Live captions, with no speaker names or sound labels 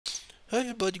Hi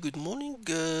everybody, good morning.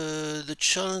 The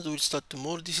challenge will start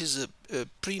tomorrow. This is a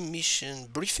pre-mission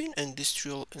briefing,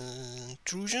 industrial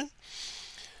intrusion.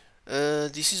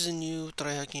 This is a new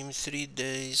TryHackMe 3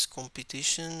 days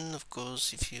competition. Of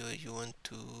course, if you want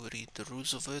to read the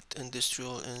rules of it,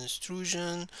 industrial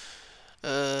intrusion.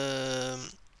 Um,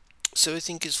 so I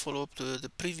think it's follow up to the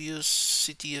previous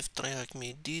CTF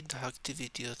TryHackMe did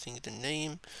activity. I think the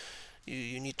name.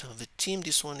 You need to have a team.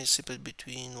 This one is separate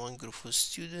between one group of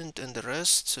student and the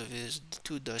rest. So there's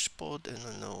two dashboard, and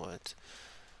I know what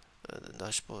the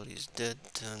dashboard is dead.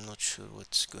 I'm not sure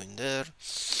what's going there.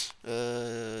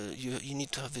 You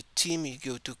need to have a team. You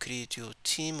go to create your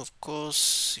team, of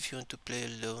course. If you want to play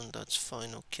alone, that's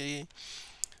fine. Okay.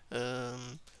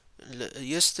 Um,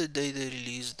 Yesterday they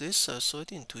released this. I saw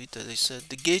it in Twitter. They said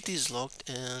the gate is locked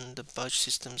and the badge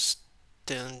system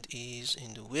stand is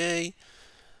in the way.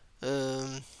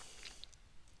 Um,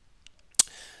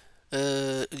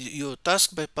 your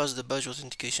task bypass the badge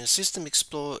authentication system,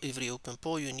 explore every open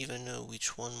port. You never know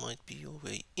which one might be your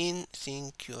way in.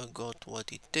 Think you have got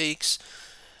what it takes.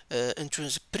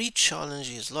 Entrance pre-challenge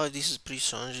is live. This is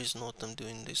pre-challenge, is not I'm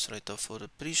doing this right now for the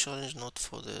pre-challenge, not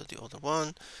for the other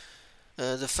one.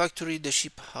 The factory, the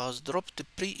ship has dropped the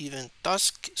pre-event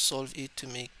task. Solve it to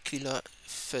make killer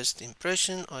first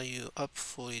impression. Are you up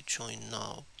for it? Join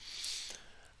now.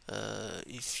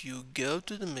 If you go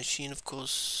to the machine, of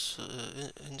course,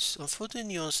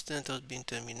 unfortunately your instance has been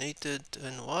terminated.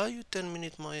 And why you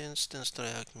terminate my instance,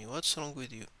 TryHackMe? What's wrong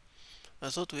with you? I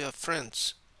thought we are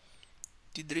friends.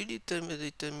 Did really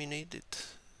they terminate it?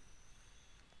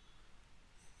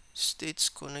 States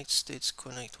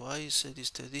connect. Why you said this?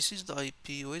 This is the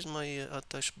IP. Where's my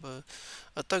attack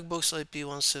box IP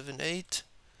 178?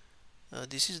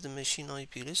 This is the machine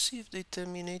IP. Let's see if they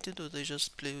terminated or they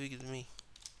just play with me.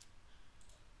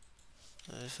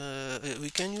 We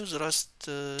can use Rust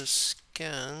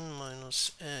scan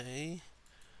minus A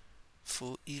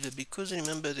for either, because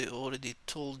remember they already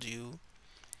told you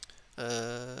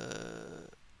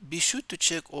be sure to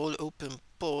check all open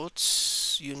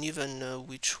ports. You never know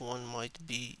which one might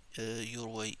be your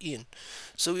way in.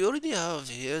 So we already have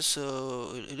here,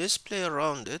 so let's play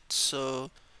around it. So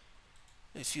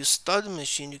if you start the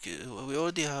machine, we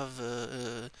already have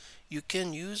you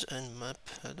can use nmap.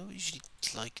 I don't usually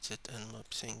like that nmap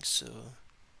thing, so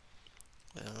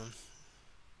um,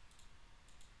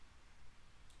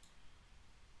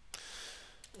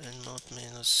 nmap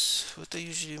minus what I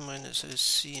usually minus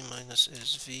sc minus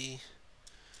sv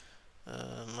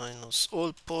minus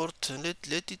all port, and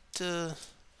let it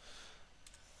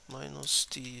minus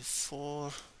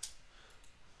t4.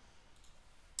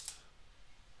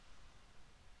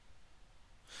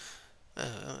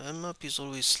 Nmap is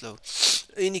always slow.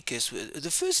 Any case,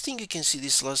 the first thing you can see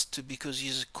this last two, because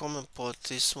it's a common port,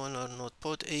 this one are not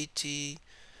port 80.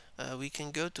 We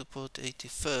can go to port 80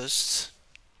 first.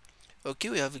 Okay,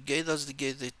 we have a gate. That's the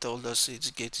gate they told us its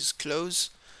gate is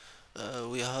closed.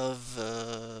 We have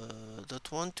that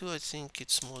one too. I think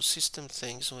it's more system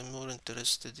things. We're more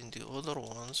interested in the other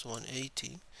ones.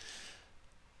 180.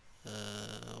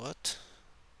 What?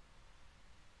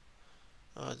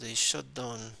 They shut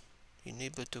down.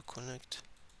 Enable to connect.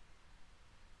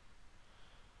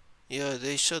 Yeah,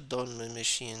 they shut down my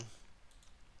machine.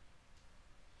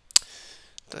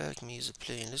 TryHackMe is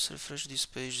playing. Let's refresh this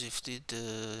page. If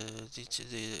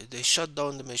they shut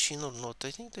down the machine or not?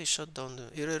 I think they shut down the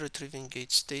error retrieving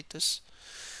gate status.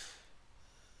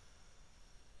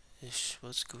 Ish,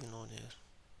 what's going on here?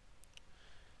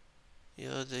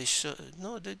 Yeah, they shut.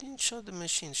 No, they didn't shut the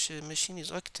machine. Machine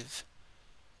is active.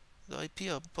 The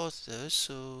IP are both there,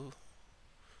 so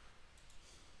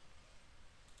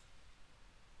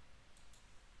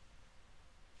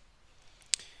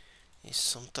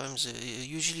sometimes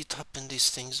usually it happen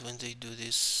these things when they do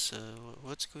this.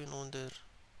 What's going on there?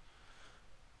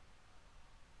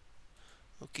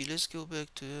 Okay, let's go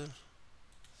back to here.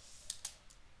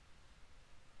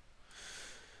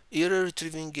 Error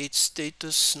retrieving gate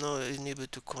status now unable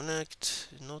to connect,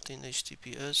 not in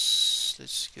HTTPS.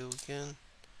 Let's go again.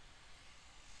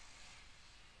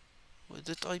 Well,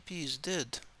 that IP is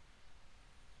dead.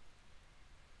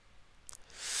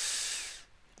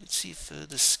 Let's see if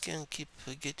the scan keep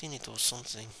getting it or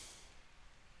something.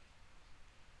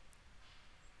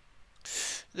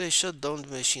 They shut down the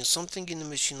machine. Something in the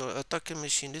machine or attack a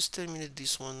machine. Let's terminate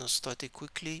this one and start it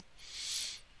quickly.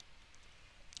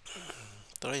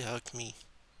 TryHackMe.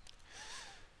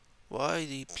 Why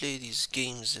they play these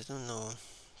games? I don't know.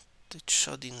 They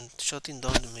shutting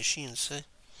down the machines, eh?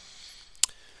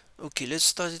 Okay, let's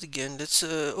start it again. Let's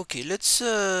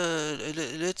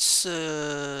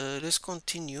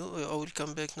continue. I will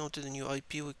come back now to the new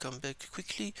IP. We'll come back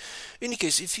quickly. In any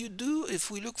case, if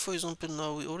we look, for example,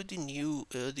 now we already knew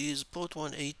this port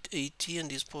 1880 and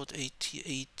this port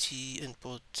 8080 and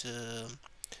port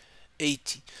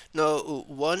 80. Now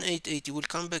 1880. We'll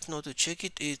come back now to check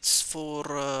it. It's for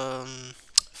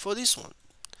this one.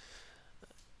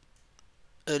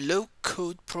 A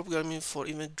low-code programming for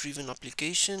event-driven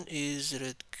application is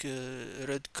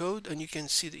red code, and you can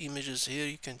see the images here.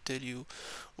 You can tell you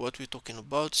what we're talking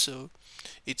about. So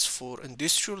it's for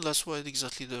industrial. That's what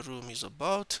exactly the room is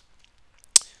about.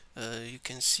 You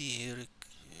can see here.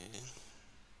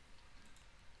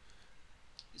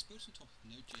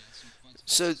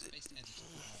 So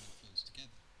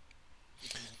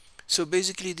so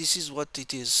basically this is what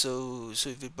it is. So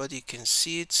everybody can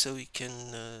see it. So we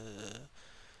can.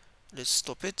 Let's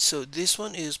stop it. So this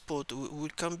one is port. We'll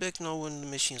come back now when the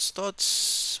machine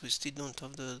starts. We still don't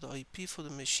have the IP for the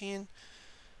machine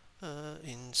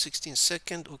in 16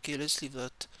 seconds. Okay, let's leave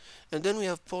that. And then we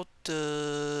have port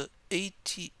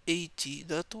 8080.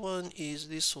 That one is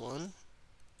this one.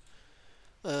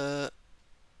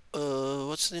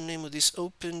 What's the name of this?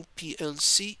 Open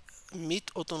PLC.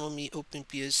 Meet Autonomy Open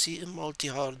PLC, a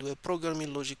multi-hardware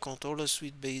programming logic controller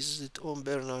suite based on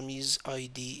Bernamese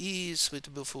IDE,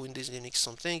 suitable for Windows, Linux,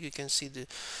 something. You can see the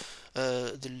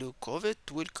look of it.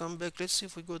 We'll come back. Let's see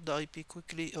if we got the IP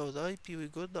quickly. Oh, the IP, we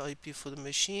got the IP for the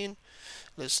machine.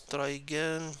 Let's try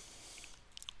again.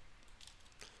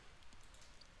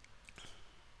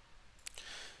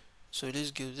 So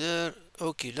let's go there.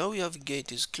 Okay, now we have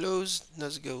gate is closed.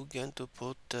 Let's go again to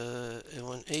port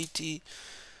 180.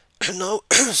 Now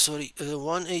sorry,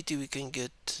 180 we can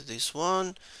get this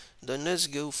one. Then let's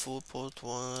go for port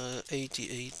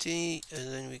 8080,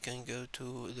 and then we can go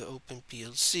to the Open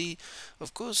PLC,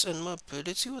 of course. Nmap,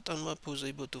 let's see what Nmap was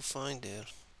able to find there,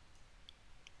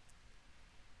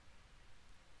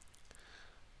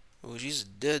 which is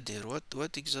dead there.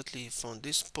 What exactly he found?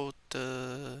 This port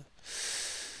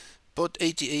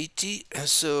 8080.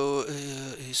 So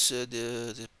he said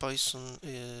the Python.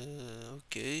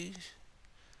 Okay,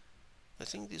 I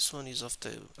think this one is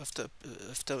after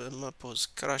a map was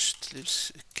crashed.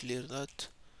 Let's clear that.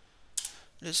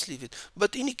 Let's leave it.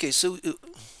 But in any case, so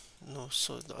no,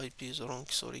 so the IP is wrong.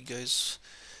 Sorry, guys.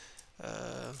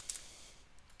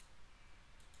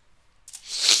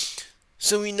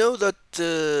 So we know that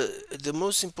the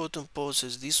most important port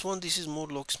is this one. This is more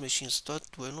logs machine start.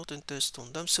 We're not interested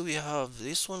on them. So we have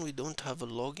this one. We don't have a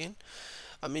login.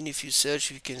 I mean, if you search,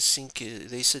 you can think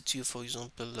they said to you, for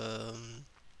example.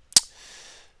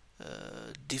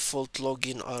 Default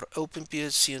login are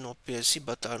OpenPLC and OpenPLC,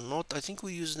 but are not. I think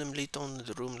we use them later on in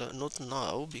the room, not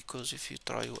now, because if you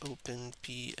try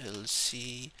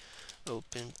OpenPLC,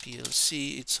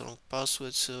 it's wrong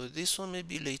password. So this one may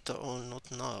be later on, not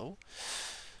now.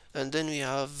 And then we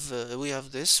have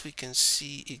this. We can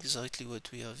see exactly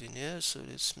what we have in here. So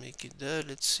let's make it there.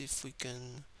 Let's see if we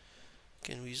can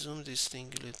we zoom this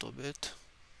thing a little bit.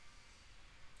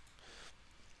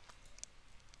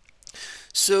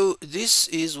 So this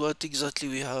is what exactly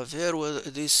we have here,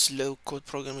 this low-code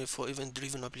programming for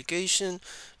event-driven application,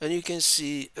 and you can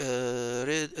see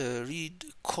read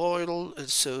coil.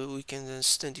 So we can then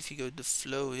identify the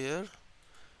flow here.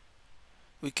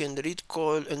 We can read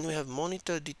coil, and we have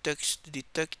monitor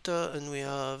detector, and we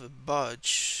have a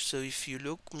badge. So if you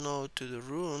look now to the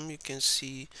room, you can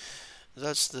see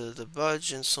that's the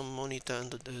badge and some monitor,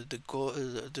 and the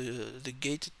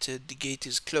gate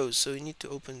is closed, so you need to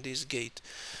open this gate.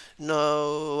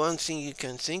 Now one thing you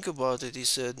can think about it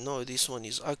is that no, this one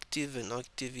is active, and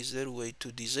active is there a way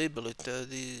to disable it.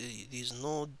 This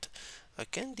node, I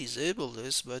can disable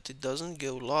this, but it doesn't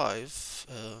go live.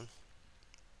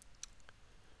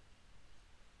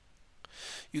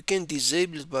 You can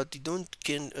disable it, but you don't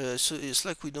so it's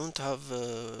like we don't have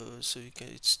so you can,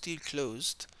 it's still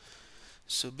closed.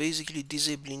 So basically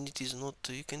disabling it is not,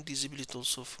 you can disable it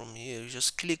also from here. You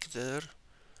just click there,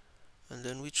 and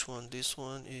then which one? This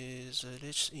one is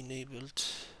let's enabled,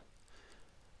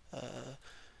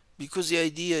 because the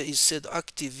idea is set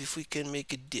active. If we can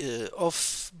make it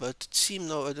off, but it seems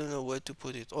now I don't know where to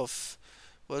put it off.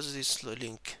 What's this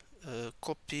link?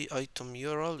 Copy item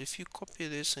URL. If you copy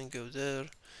this and go there,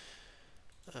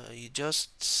 you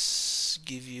just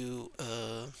give you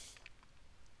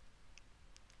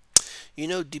you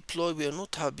know, deploy. We are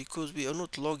not have, because we are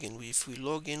not logging. If we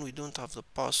log in, we don't have the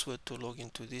password to log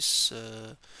into this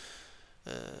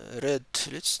red.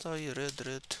 Let's try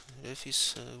red. If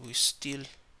is we still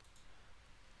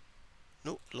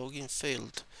no, login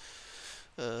failed.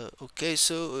 Okay,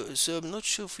 so I'm not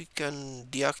sure if we can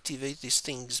deactivate these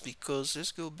things, because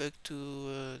let's go back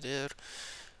to there.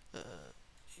 Uh,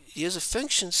 Here's a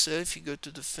function. So if you go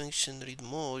to the function, read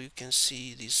more, you can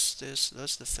see this.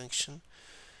 That's the function.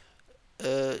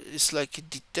 It's like a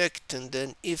detect and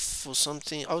then if for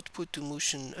something, output to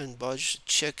motion and badge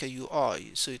check a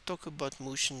UI. So you talk about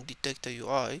motion detect a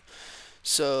UI.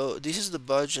 So this is the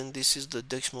badge and this is the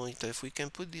dex monitor. If we can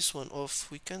put this one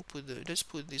off, we can put the, let's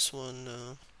put this one.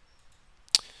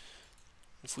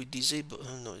 If we disable,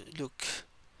 no, look,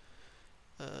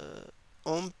 uh,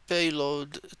 on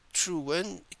payload true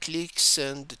when click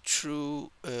send true,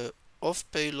 off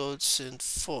payload send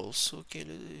false. Okay,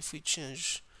 if we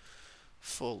change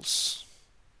false,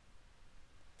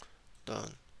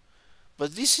 done.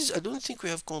 But this is, I don't think we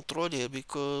have control here,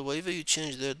 because whatever you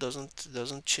change there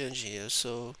doesn't change here.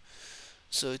 So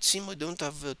it seems we don't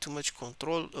have too much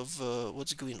control of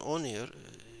what's going on here,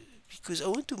 because I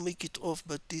want to make it off,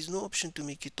 but there's no option to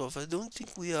make it off. I don't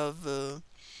think we have.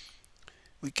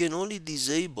 We can only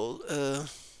disable,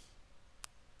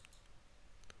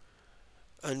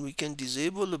 and we can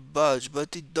disable a badge,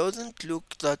 but it doesn't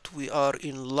look that we are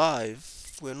in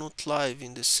live. We're not live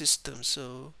in the system,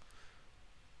 so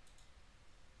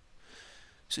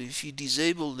if you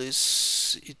disable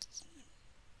this, it's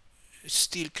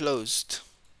still closed.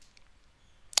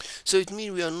 So it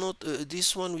means we are not,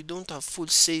 this one we don't have full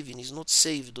saving, it's not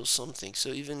saved or something. So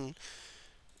even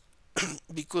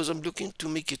because I'm looking to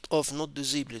make it off, not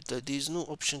disable it, there is no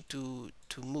option to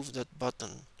move that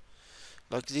button.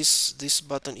 Like this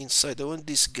button inside, I want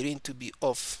this green to be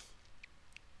off.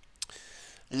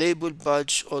 Label,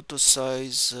 badge, auto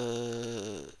size,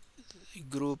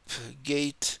 group,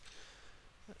 gate.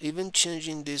 Even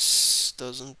changing this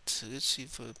doesn't, let's see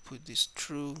if I put this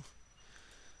true.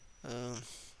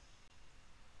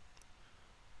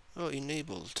 Oh,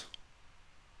 enabled.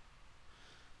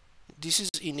 This is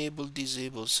enabled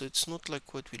disabled, so it's not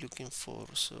like what we're looking for.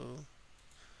 So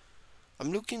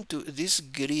I'm looking to this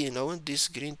green. I want this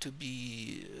green to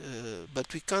be,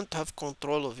 but we can't have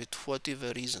control of it for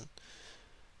whatever reason.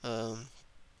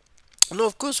 Now,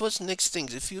 of course, what's next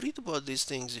things? If you read about these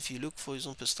things, if you look, for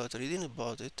example, start reading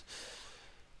about it,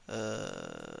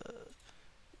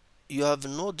 you have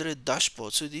Node-RED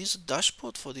dashboard. So this is a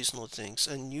dashboard for these node things,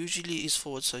 and usually is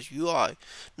forward slash UI.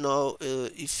 Now,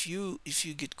 if you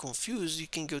get confused, you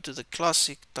can go to the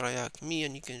classic TryHackMe,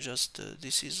 and you can just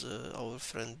this is our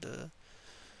friend.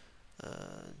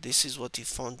 This is what he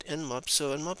found Nmap.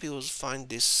 So Nmap, he was find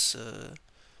this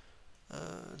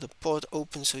the port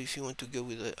open. So if you want to go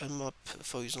with a Nmap,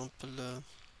 for example,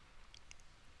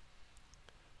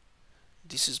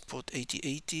 this is port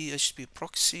 8080 HTTP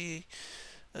proxy.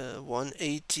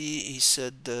 180, he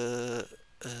said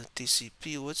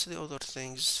TCP. What's the other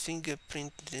things?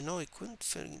 Fingerprint, no, I couldn't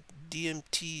find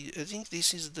DMT. I think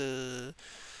this is the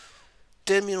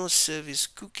terminal service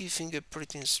cookie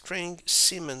fingerprinting string.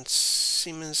 Siemens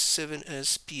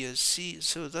 7S PLC.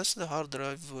 So that's the hard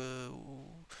drive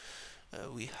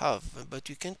we have, but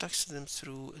you can't access them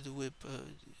through the web.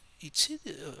 It's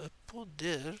a port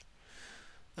there.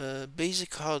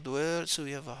 Basic hardware, so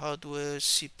we have a hardware,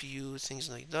 CPU, things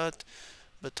like that,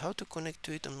 but how to connect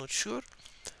to it, I'm not sure.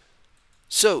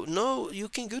 So now you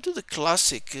can go to the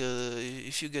classic.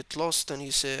 If you get lost and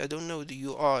you say I don't know the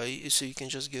UI, so you can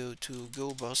just go to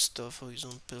go basta, for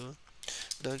example,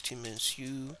 documents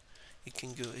you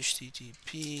can go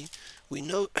HTTP. We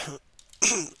know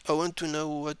I want to know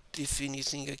what, if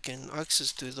anything, I can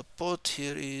access to. The port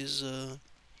here is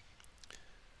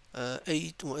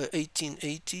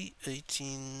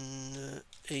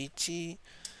 1880.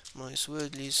 Nice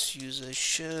word list, user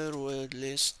share word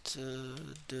list,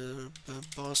 the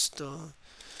basta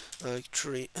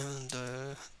directory and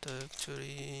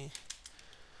directory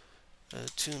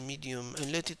to medium,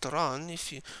 and let it run.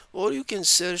 If you, or you can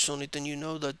search on it, and you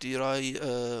know that the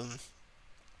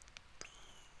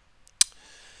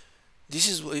this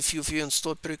is if you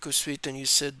install Preco Suite and you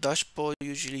set dashboard,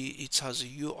 usually it has a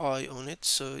UI on it,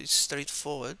 so it's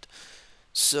straightforward.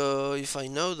 So if I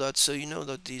know that, so you know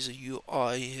that there's a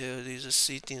UI here, there's a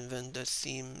setting vendor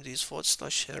theme, there's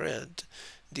 /red,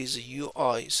 there's a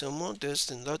UI. So more test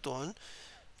in that one.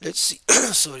 Let's see.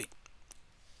 Sorry.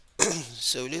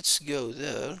 So let's go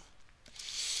there.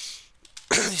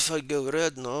 If I go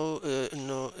red now,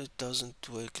 no, it doesn't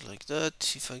work like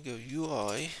that. If I go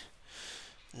UI,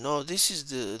 now this is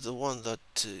the one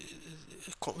that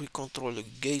we control a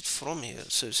gate from here.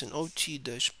 So it's an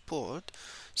OT-port.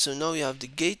 So now we have the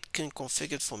gate can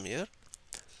configured from here.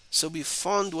 So we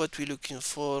found what we're looking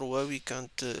for, where we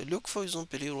can't look, for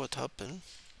example, here what happened.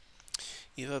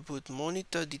 if I put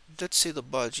monitor, let's say the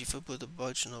badge, if I put the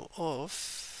badge now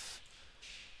off,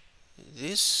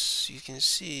 this, you can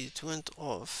see it went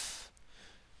off.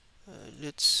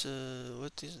 Let's,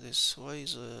 what is this? Why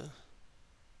is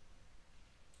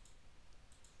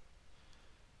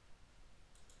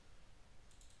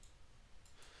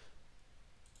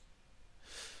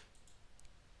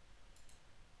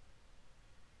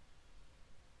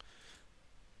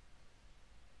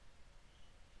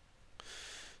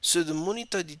so the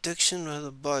monitor detection had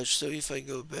a badge. So if I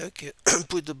go back here,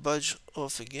 put the badge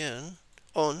off again,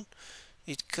 on,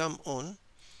 it come on.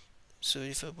 So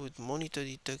if I put monitor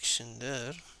detection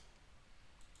there,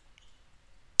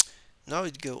 now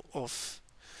it go off.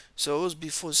 So I was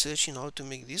before searching how to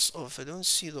make this off. I don't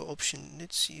see the option.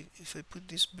 Let's see if I put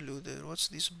this blue there. What's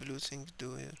this blue thing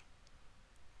do here?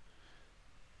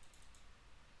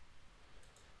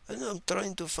 And I'm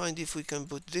trying to find if we can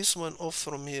put this one off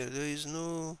from here. There is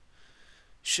no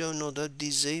show, no, that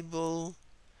disable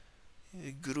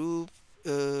group,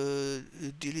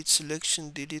 delete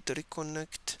selection, delete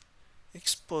reconnect,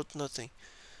 export, nothing.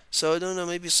 So I don't know,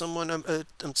 maybe someone,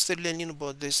 I'm still learning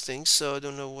about these things, so I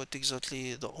don't know what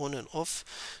exactly the on and off.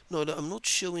 No, I'm not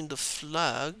showing the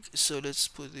flag, so let's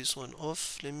put this one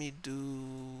off. Let me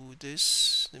do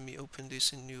this. Let me open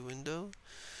this in new window.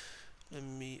 Let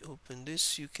me open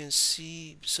this. You can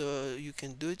see, so you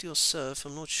can do it yourself.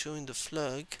 I'm not showing the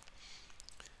flag.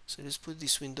 So let's put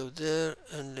this window there,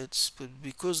 and let's put,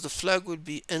 because the flag will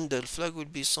be ended, flag will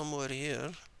be somewhere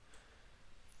here.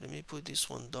 Let me put this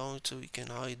one down so we can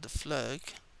hide the flag.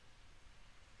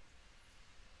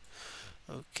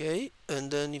 Okay,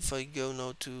 and then if I go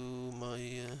now to my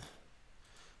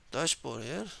dashboard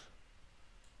here,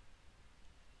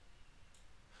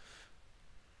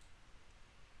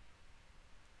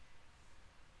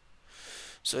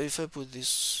 so if I put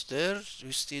this there,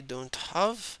 we still don't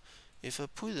have. If I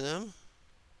put them,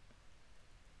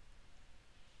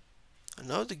 and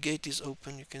now the gate is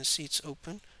open, you can see it's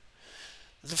open.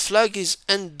 The flag is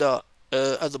end at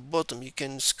the bottom. You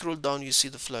can scroll down, you see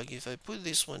the flag. If I put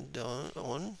this one down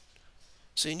on,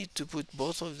 so you need to put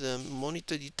both of them,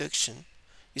 monitor detection.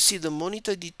 You see the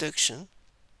monitor detection,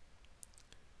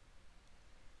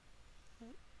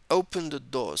 open the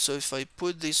door. So if I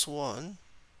put this one,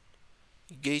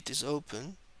 gate is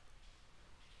open,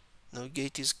 now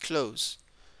gate is closed.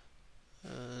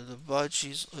 The badge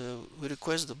is, we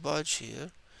request the badge here.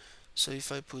 So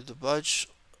if I put the badge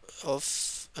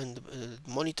off and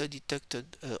monitor detected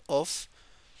off,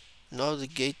 now the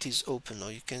gate is open. Now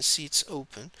you can see it's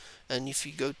open, and if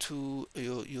you go to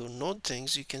your node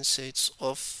things, you can say it's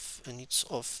off, and it's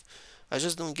off. I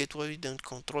just don't get why we don't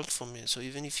control from here. So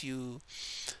even if you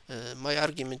my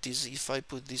argument is, if I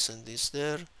put this and this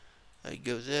there, I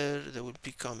go there, they will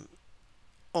become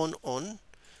on.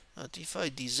 And if I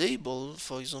disable,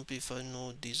 for example, if I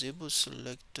know disable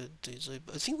selected,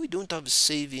 disable, I think we don't have a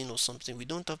save in or something. We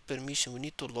don't have permission. We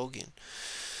need to log in.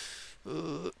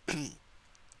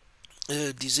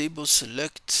 Disable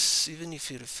select. Even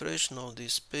if you refresh now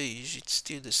this page, it's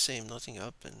still the same. Nothing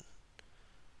happened.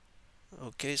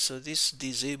 Okay, so this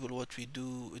disable, what we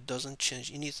do, it doesn't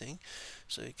change anything.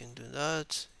 So you can do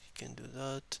that. You can do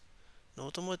that. Now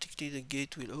automatically the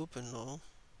gate will open now.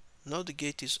 Now the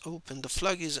gate is open, the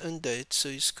flag is ended, so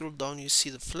you scroll down, you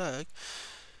see the flag.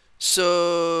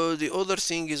 So the other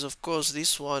thing is, of course,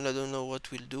 this one, I don't know what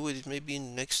we'll do with it. Maybe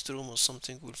in next room or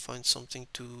something, we'll find something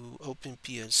to open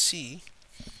PLC.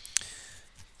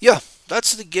 Yeah,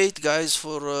 that's the gate, guys,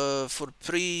 for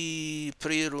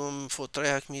pre-room for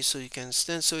TryHackMe, so you can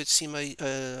stand. So it's in my,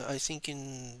 I think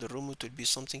in the room it will be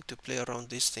something to play around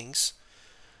these things.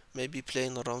 Maybe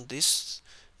playing around this.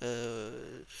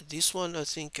 This one, I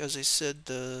think, as I said,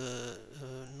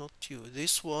 not you,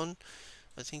 this one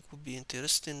I think would be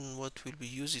interesting what will we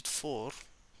use it for,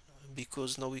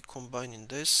 because now we combining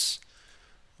this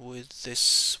with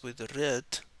the red,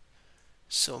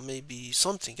 so maybe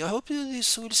something. I hope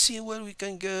this, we'll see where we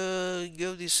can go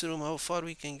this room, how far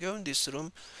we can go in this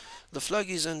room. The flag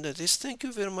is under this. Thank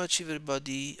you very much,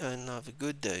 everybody, and have a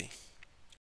good day.